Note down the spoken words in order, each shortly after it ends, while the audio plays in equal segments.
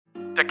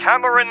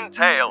Decameron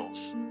Tales,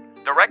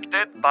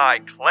 directed by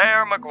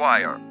Claire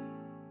Maguire.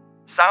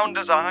 Sound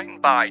design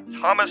by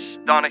Thomas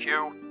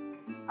Donahue.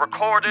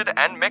 Recorded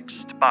and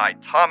mixed by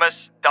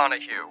Thomas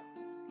Donahue.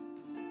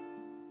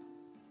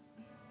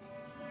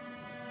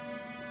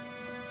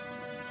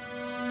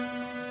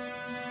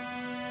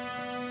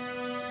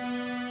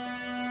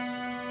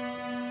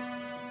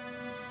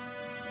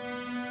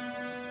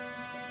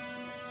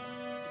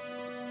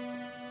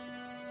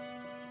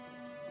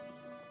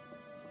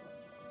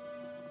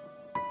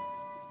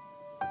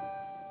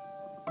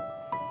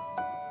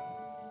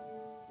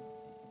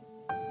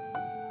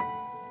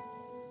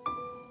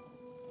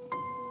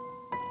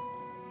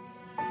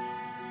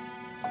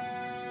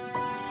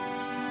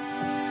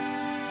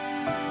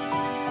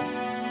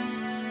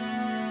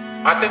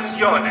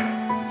 Attenzione!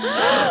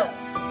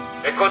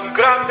 È con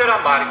grande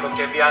rammarico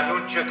che vi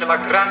annuncio che la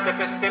grande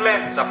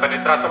pestilenza ha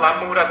penetrato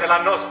la mura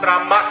della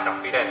nostra amata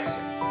Firenze.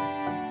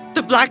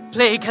 The Black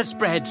Plague has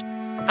spread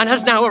and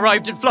has now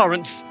arrived in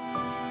Florence.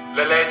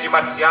 Le leggi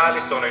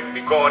marziali sono in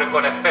vigore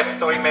con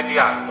effetto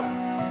immediato.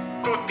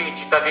 Tutti i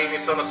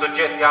cittadini sono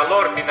soggetti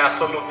all'ordine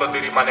assoluto di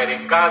rimanere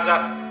in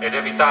casa ed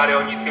evitare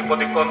ogni tipo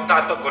di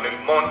contatto con il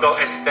mondo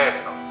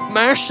esterno.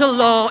 Martial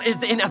law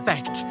is in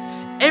effect.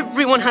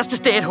 Everyone has to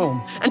stay at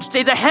home and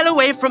stay the hell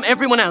away from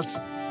everyone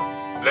else.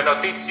 Le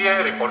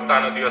notizie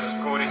riportano di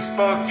oscuri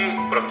sfoghi,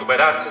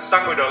 protuberanze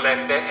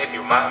sanguinolente e di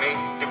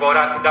umani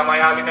divorati da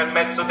maiali nel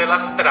mezzo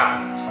della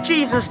strada.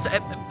 Jesus,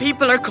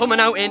 people are coming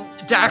out in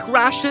dark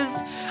rashes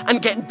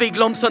and getting big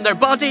lumps on their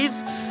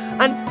bodies,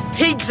 and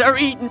pigs are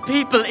eating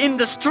people in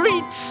the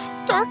streets.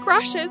 Dark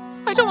rashes?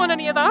 I don't want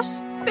any of that.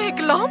 Big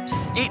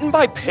lumps? Eaten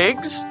by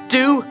pigs?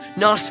 Do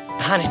not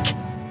panic.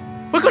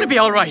 We're going to be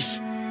all right.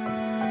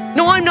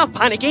 No, I'm not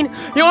panicking.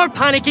 You're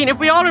panicking. If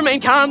we all remain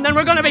calm, then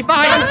we're going to be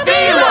fine.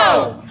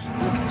 Philo!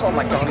 Oh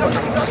my God,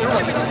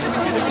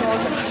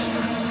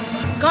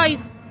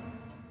 Guys,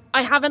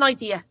 I have an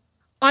idea.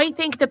 I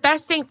think the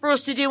best thing for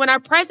us to do in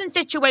our present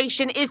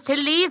situation is to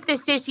leave the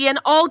city and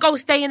all go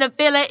stay in a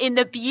villa in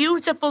the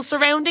beautiful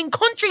surrounding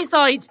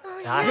countryside.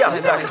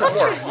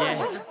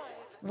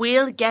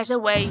 We'll get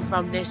away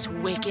from this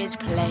wicked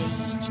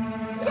plague.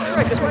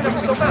 Alright, this might not be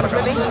so bad.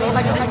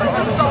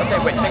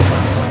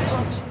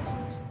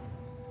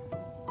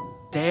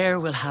 There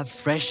we'll have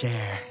fresh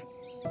air.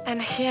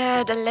 And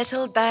hear the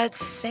little birds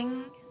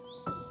sing.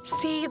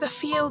 See the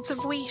fields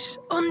of wheat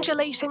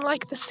undulating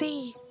like the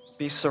sea.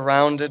 Be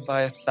surrounded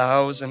by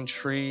 1,000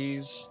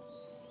 trees.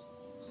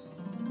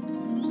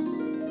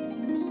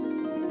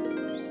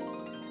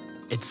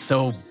 It's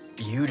so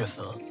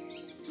beautiful.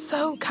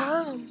 So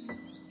calm.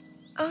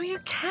 Oh, you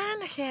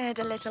can hear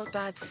the little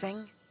birds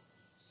sing.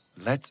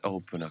 Let's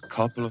open a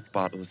couple of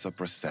bottles of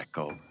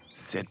Prosecco,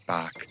 sit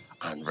back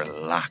and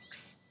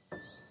relax.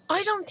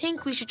 I don't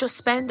think we should just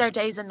spend our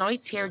days and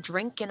nights here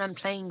drinking and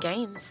playing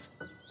games.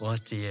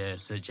 What do you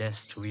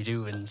suggest we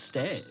do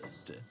instead?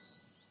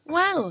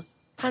 Well,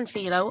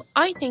 Panfilo,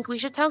 I think we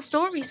should tell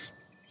stories.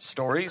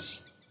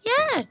 Stories?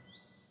 Yeah,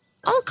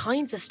 all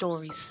kinds of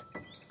stories.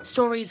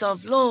 Stories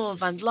of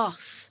love and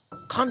loss,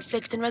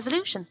 conflict and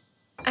resolution.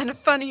 And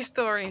funny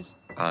stories.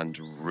 And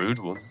rude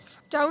ones.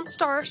 Don't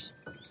start.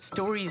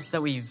 Stories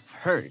that we've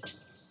heard.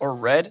 Or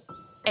read?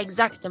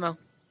 Exactamo.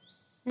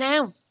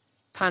 Now,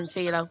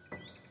 Panfilo,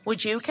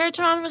 would you care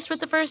to honour us with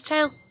the first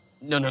tale?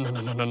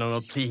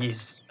 No,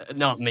 please.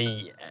 Not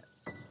me.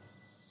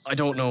 I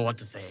don't know what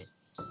to say.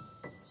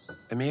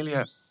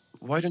 Amelia,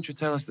 why don't you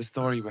tell us the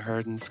story we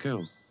heard in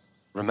school?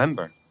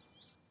 Remember,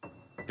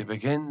 it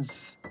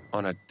begins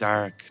on a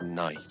dark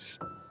night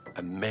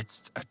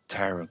amidst a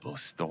terrible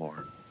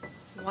storm.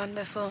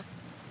 Wonderful.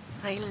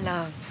 I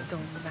love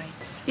storm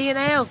nights.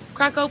 DNA,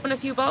 crack open a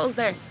few bottles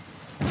there.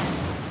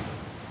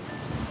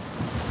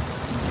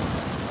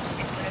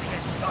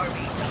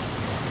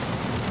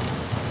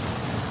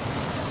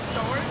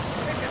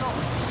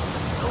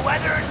 The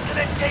weather's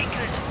gonna take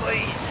us,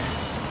 boys.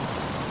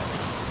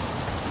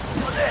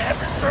 When the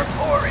heavens are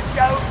pouring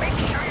down, make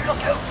sure you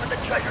look out for the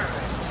treasure.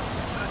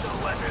 The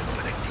weather's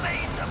gonna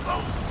clean the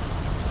boat.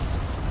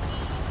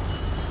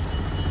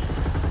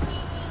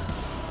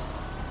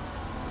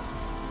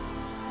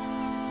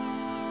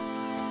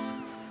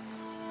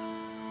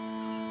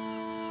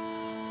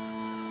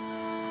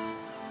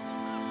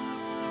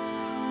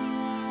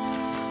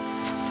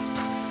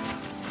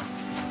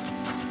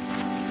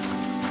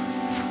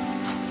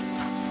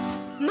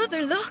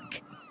 Mother,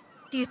 look!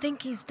 Do you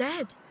think he's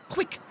dead?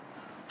 Quick,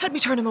 help me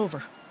turn him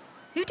over.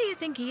 Who do you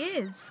think he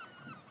is?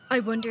 I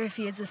wonder if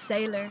he is a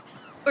sailor,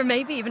 or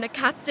maybe even a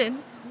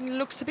captain.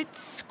 Looks a bit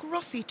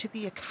scruffy to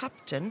be a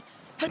captain.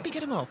 Help me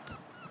get him up.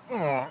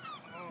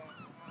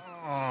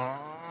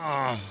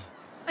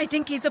 I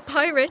think he's a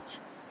pirate.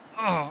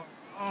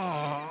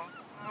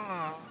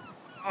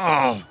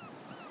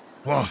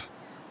 What?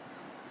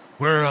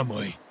 Where am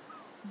I?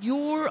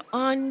 You're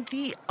on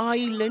the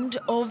island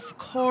of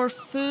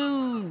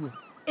Corfu.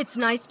 It's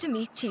nice to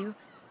meet you.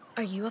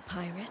 Are you a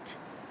pirate?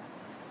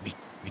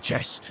 Me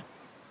chest.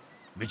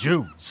 Me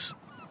jewels.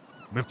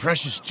 Me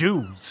precious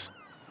jewels.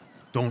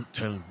 Don't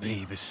tell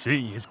me the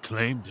sea has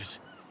claimed it.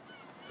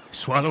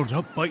 Swallowed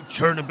up by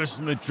Chernobus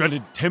in a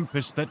dreaded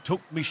tempest that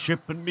took me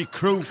ship and me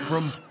crew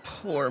from...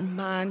 Poor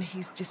man,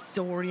 he's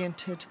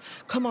disoriented.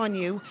 Come on,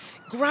 you.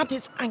 Grab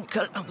his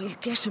ankle and we'll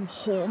get him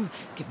home.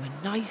 Give him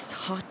a nice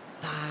hot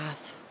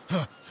bath.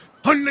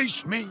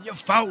 Unleash me, you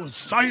foul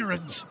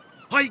sirens!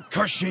 I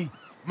curse ye!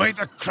 May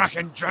the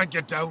Kraken drag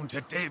you down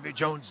to Davy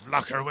Jones'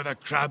 locker with a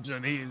crabs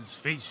and eels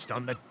feast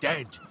on the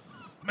dead.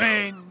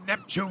 May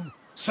Neptune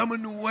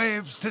summon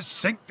waves to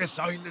sink this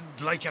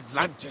island like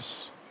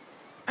Atlantis.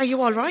 Are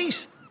you all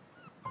right?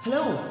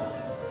 Hello?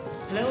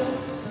 Hello?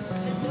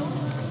 Hello?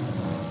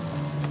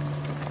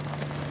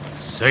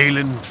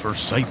 Sailing for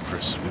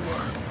Cyprus we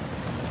were.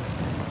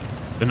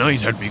 The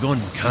night had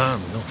begun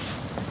calm enough.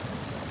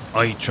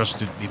 I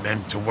trusted me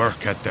men to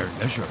work at their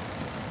leisure,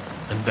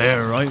 and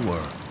there I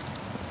were,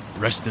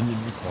 resting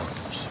in my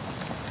quarters,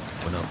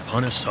 when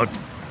upon a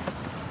sudden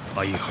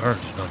I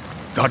heard an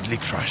ungodly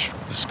crash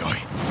from the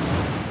sky.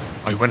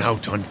 I went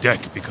out on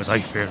deck because I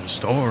feared a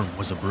storm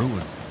was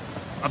a-brewing.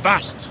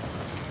 Avast!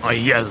 I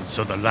yelled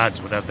so the lads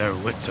would have their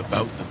wits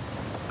about them,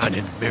 and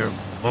in mere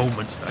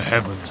moments the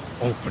heavens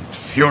opened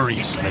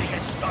furiously.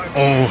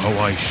 Oh, how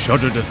I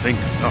shudder to think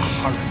of the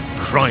horrid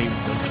crime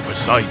done to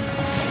Poseidon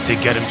to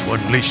get him to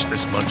unleash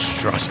this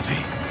monstrosity.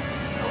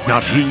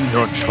 Not he,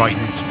 nor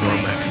Trident, nor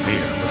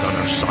MacLear was on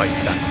our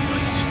side that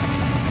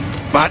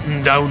night.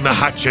 Batten down the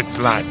hatchets,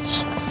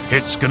 lads.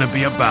 It's gonna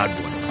be a bad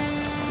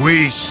one.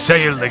 We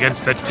sailed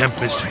against the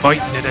tempest,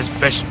 fighting it as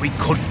best we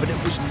could, but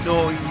it was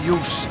no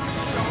use.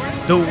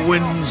 The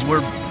winds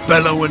were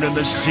bellowing and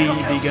the sea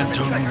began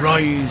to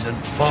rise and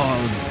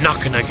fall,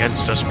 knocking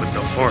against us with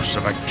the force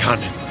of a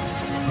cannon.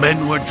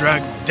 Men were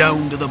dragged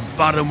down to the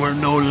bottom where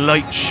no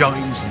light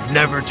shines,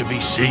 never to be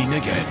seen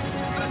again.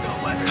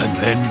 And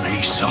then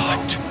we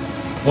saw it.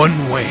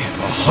 One wave,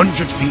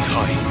 100 feet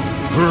high,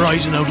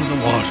 rising out of the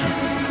water.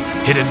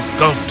 It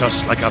engulfed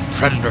us like a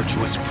predator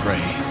to its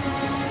prey.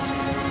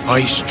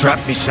 I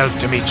strapped myself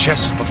to me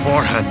chest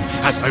beforehand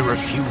as I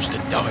refused to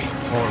die,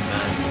 poor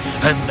man.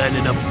 And then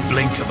in a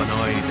blink of an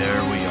eye,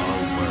 there we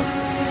all were.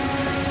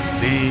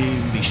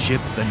 Me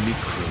ship and me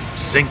crew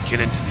sinking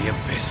into the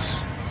abyss.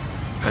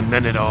 And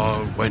then it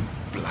all went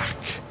black.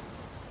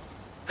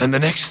 And the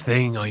next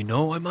thing I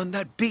know, I'm on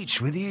that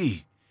beach with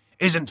ye.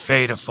 Isn't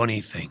fate a funny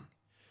thing?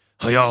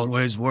 I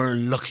always were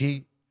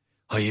lucky.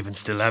 I even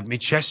still have me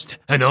chest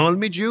and all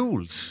me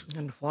jewels.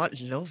 And what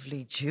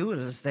lovely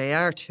jewels they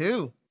are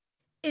too.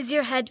 Is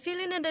your head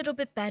feeling a little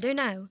bit better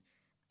now?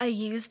 I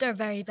used our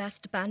very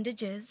best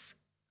bandages.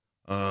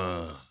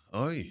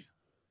 Aye.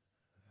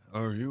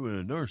 Are you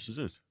a nurse, is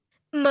it?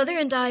 Mother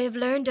and I have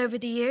learned over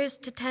the years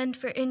to tend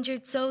for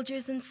injured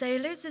soldiers and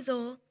sailors is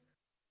all.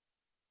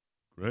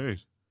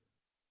 Great.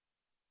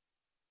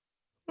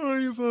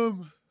 I've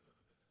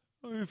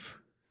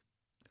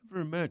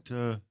never met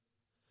a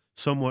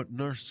somewhat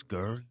nurse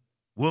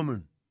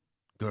woman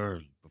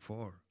girl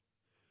before.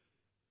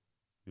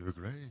 You're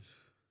great.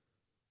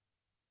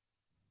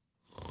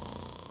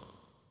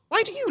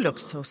 Why do you look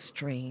so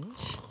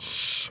strange?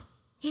 Shh,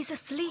 he's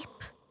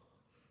asleep.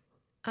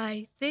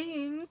 I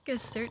think a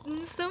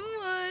certain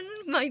someone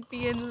might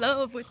be in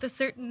love with the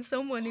certain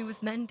someone who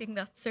was mending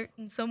that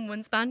certain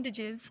someone's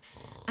bandages.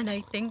 And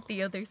I think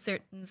the other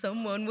certain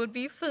someone would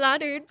be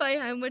flattered by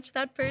how much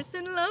that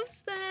person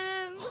loves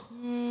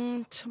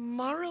them.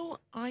 Tomorrow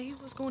I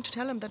was going to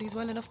tell him that he's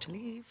well enough to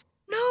leave.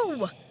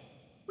 No!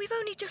 We've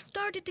only just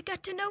started to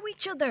get to know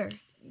each other.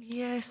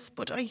 Yes,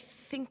 but I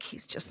think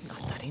he's just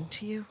not that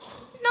into you.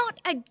 Not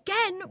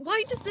again!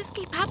 Why does this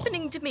keep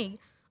happening to me?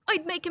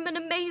 I'd make him an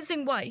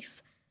amazing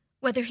wife.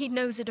 Whether he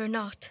knows it or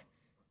not,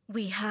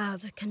 we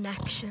have a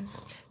connection.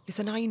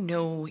 Listen, I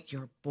know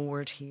you're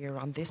bored here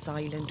on this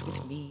island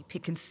with me,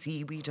 picking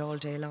seaweed all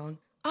day long.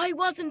 I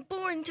wasn't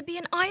born to be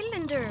an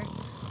islander.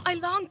 I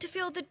long to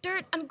feel the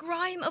dirt and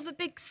grime of a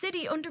big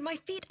city under my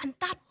feet, and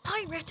that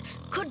pirate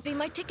could be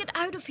my ticket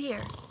out of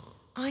here.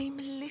 I'm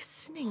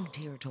listening,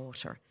 dear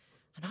daughter,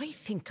 and I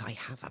think I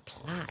have a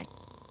plan.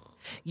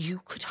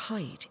 You could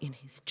hide in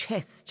his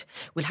chest.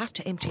 We'll have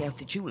to empty out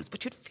the jewels,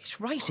 but you'd fit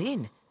right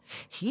in.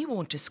 He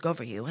won't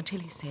discover you until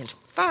he's sailed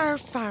far,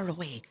 far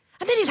away,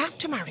 and then he'll have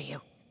to marry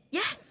you.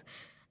 Yes,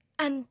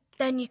 and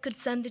then you could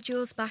send the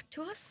jewels back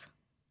to us?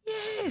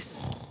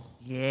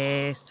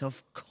 Yes,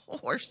 of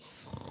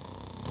course.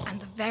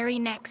 And the very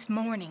next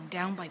morning,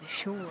 down by the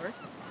shore...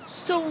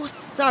 So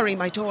sorry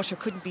my daughter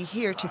couldn't be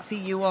here to see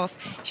you off.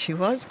 She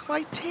was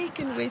quite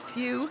taken with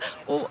you.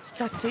 Oh,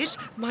 that's it.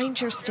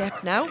 Mind your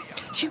step now.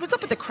 She was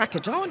up at the crack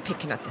of dawn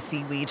picking at the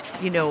seaweed.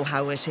 You know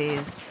how it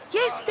is.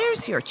 Yes,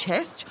 there's your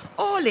chest,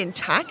 all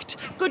intact.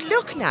 Good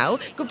luck now.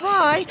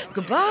 Goodbye.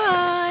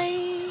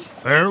 Goodbye.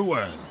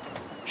 Farewell.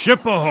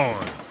 Ship ahoy.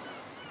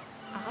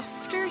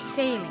 After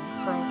sailing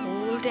for a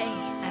whole day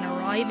and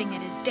arriving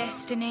at his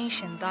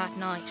destination that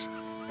night,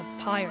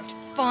 the pirate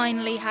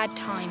finally had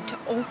time to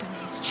open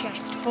his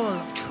chest full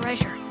of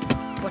treasure.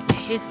 But to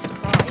his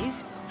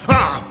surprise,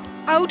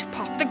 out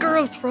popped the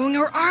girl, throwing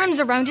her arms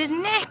around his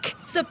neck.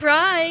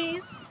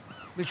 Surprise!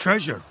 The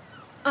treasure.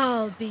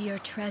 I'll be your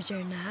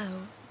treasure now.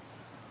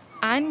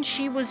 And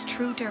she was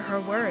true to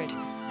her word.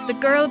 The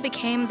girl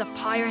became the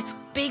pirates'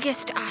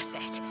 biggest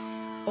asset,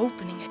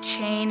 opening a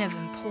chain of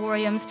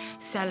emporiums,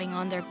 selling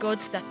on their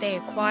goods that they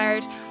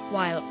acquired,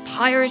 while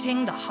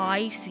pirating the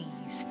high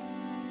seas.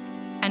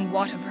 And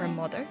what of her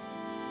mother?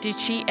 Did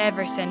she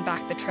ever send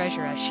back the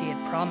treasure as she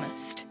had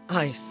promised?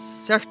 I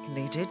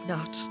certainly did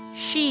not.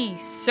 She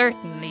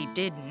certainly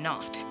did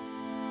not.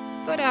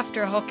 But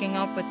after hooking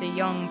up with a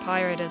young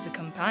pirate as a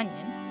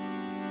companion,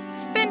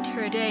 spent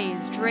her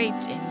days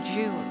draped in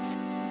jewels,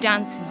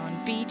 dancing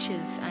on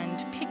beaches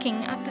and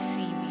picking at the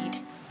seaweed.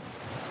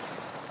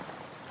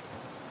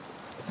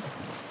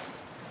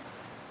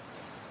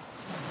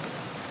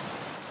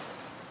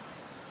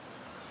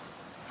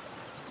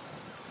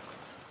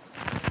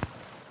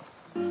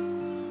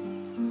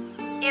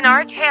 In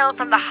our tale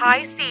from the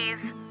high seas,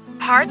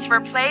 parts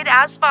were played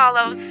as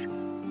follows.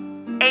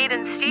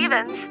 Aidan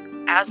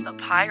Stevens as the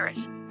pirate,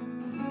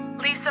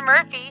 Lisa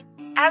Murphy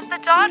as the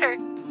daughter,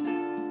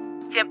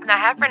 Dipna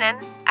Heffernan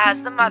as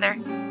the mother,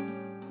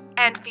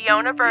 and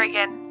Fiona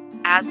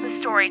Bergen as the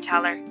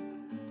storyteller.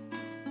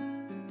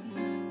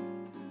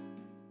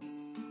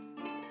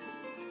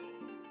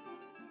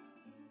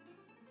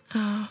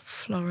 Ah,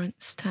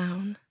 Florence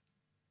town.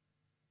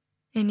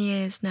 In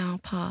years now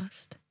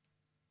past,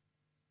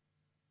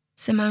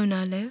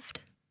 Simona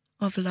lived,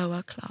 of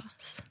lower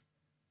class.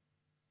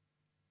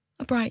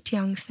 A bright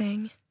young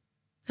thing,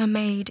 a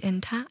maid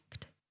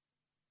intact.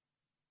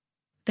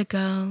 The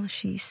girl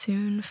she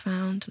soon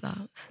found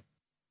love.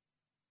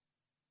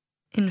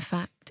 In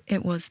fact,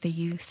 it was the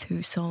youth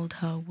who sold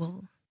her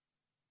wool.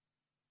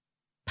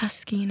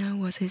 Pasquino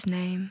was his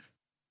name,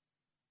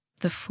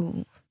 the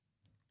fool.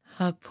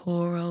 Her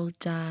poor old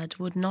dad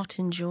would not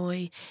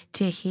enjoy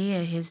to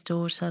hear his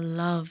daughter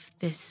love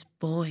this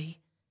boy.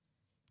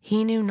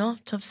 He knew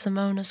not of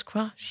Simona's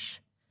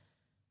crush,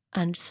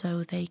 and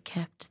so they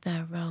kept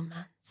their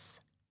romance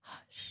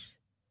hush.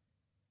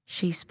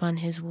 She spun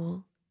his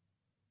wool,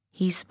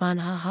 he spun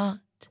her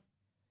heart.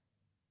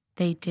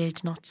 They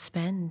did not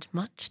spend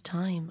much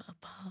time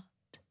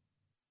apart.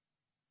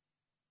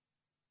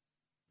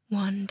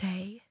 One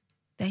day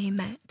they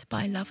met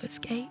by Lover's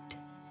Gate,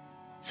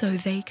 so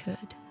they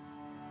could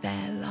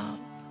their love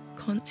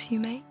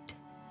consummate.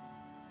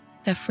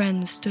 Their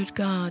friends stood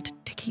guard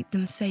to keep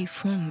them safe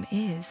from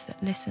ears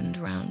that listened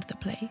round the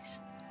place.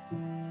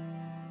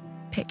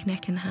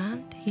 Picnic in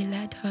hand, he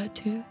led her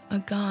to a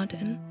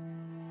garden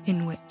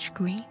in which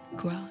green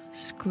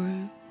grass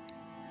grew.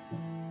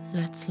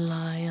 Let's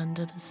lie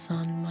under the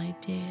sun, my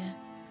dear,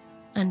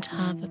 and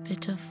have a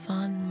bit of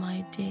fun,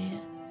 my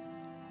dear.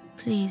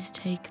 Please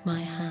take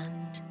my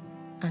hand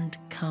and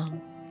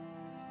come,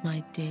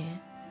 my dear.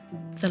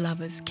 The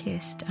lovers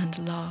kissed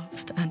and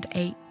laughed and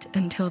ate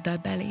until their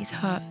bellies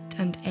hurt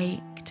and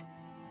ached.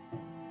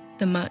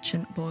 The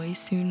merchant boy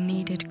soon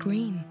needed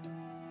green,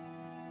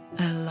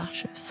 a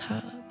luscious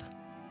herb.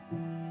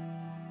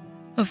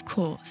 Of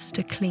course,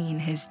 to clean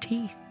his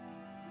teeth,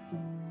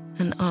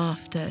 an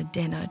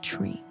after-dinner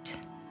treat.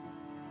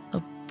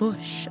 A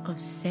bush of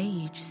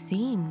sage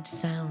seemed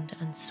sound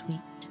and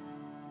sweet.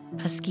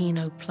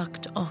 Pasquino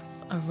plucked off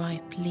a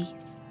ripe leaf.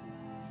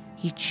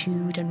 He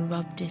chewed and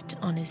rubbed it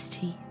on his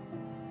teeth.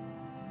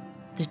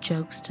 The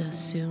jokester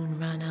soon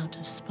ran out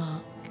of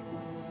spark.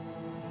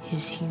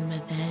 His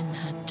humour then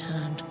had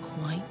turned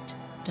quite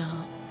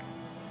dark.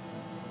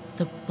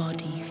 The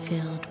body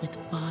filled with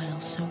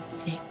bile so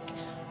thick,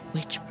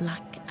 which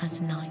black as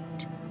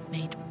night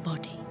made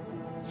body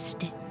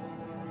stiff.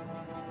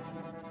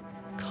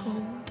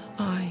 Cold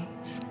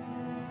eyes,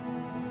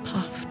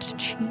 puffed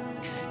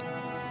cheeks,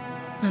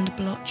 and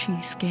blotchy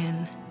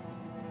skin.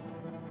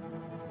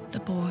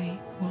 The boy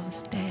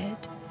was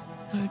dead,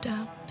 no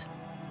doubt.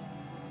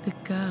 The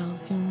girl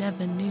who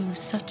never knew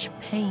such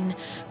pain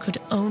could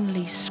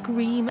only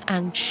scream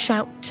and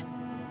shout.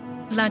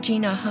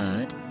 Lagina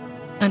heard,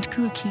 and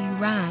Kuki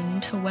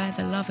ran to where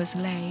the lovers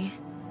lay,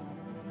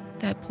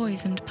 their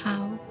poisoned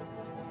pal,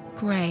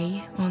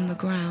 grey on the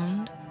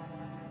ground.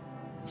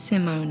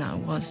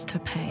 Simona was to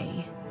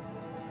pay.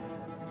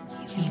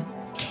 You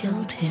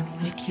killed him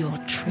with your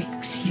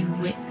tricks, you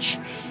witch.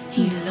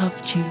 He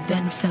loved you,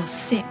 then fell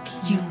sick,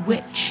 you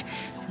witch.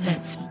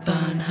 Let's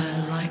burn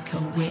her like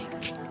a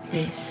wick,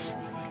 this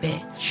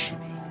bitch.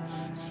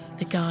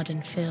 The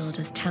garden filled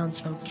as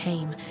townsfolk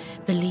came,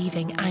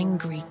 believing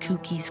angry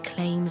Kuki's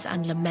claims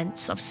and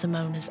laments of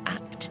Simona's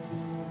act.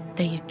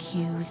 They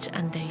accused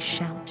and they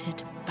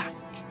shouted back.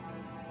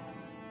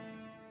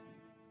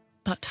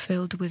 But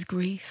filled with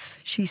grief,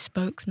 she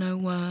spoke no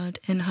word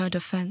in her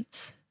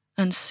defence,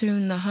 and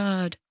soon the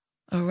herd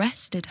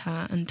arrested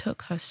her and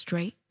took her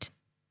straight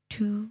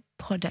to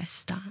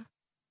Podesta,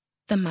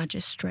 the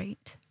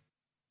magistrate.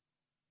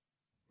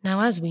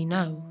 Now, as we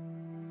know,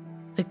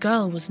 the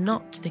girl was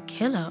not the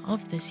killer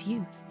of this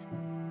youth,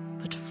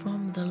 but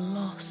from the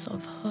loss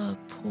of her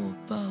poor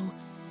beau,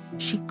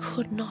 she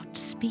could not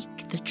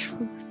speak the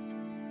truth.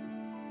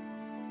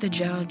 The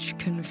judge,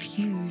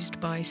 confused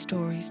by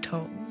stories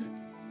told,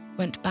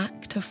 went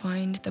back to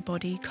find the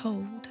body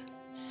cold,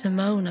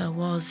 Simona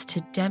was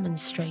to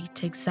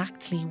demonstrate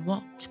exactly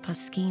what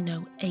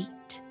Pasquino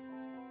ate.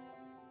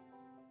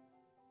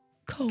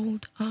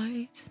 Cold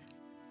eyes,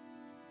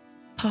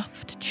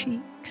 puffed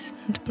cheeks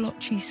and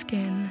blotchy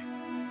skin.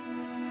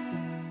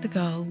 The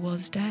girl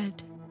was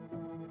dead.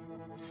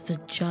 The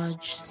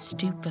judge,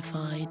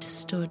 stupefied,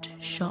 stood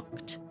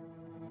shocked.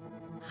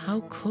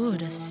 How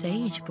could a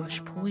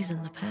sagebush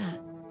poison the pair?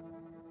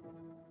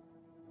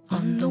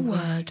 On the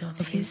word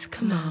of his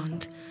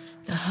command,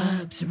 the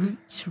herb's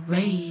roots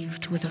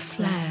raved with a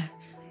flare.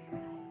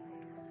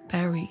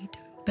 Buried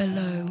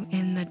below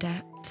in the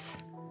depths,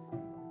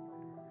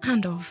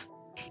 and of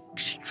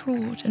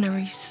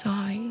extraordinary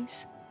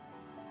size,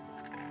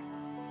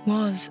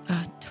 was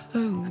a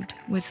toad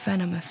with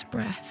venomous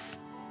breath.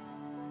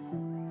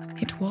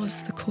 It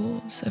was the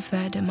cause of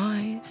their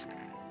demise.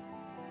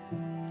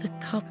 The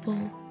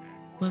couple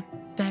were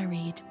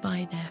buried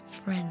by their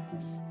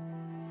friends,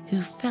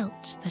 who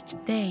felt that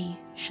they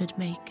should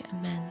make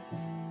amends,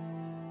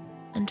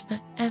 and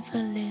forever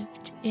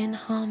lived in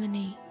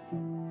harmony.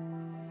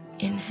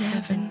 In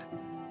heaven,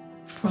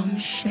 from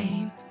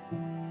shame,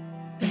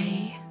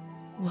 they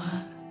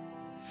were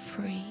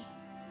free.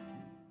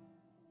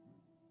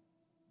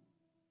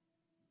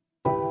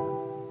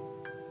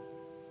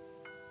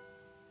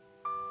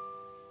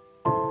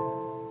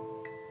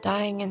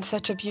 Dying in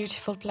such a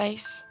beautiful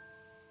place.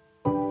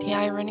 The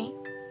irony.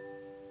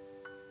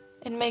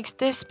 It makes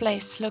this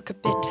place look a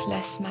bit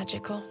less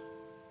magical.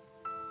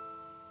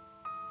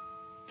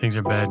 Things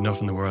are bad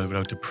enough in the world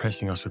without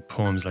depressing us with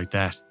poems like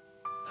that.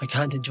 I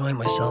can't enjoy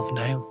myself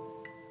now.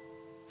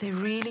 They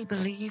really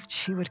believed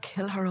she would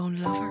kill her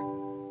own lover.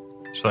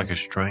 It's like a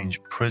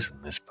strange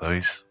prison, this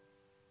place.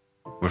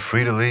 We're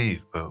free to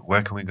leave, but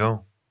where can we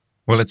go?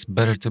 Well, it's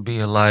better to be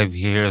alive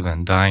here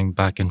than dying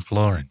back in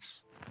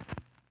Florence.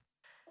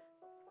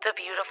 The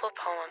beautiful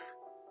poem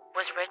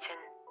was written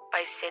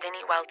by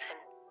Sidney Welton,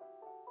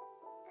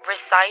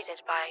 recited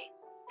by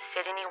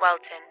Sidney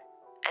Welton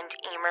and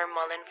Emer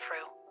Mullen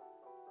Frew.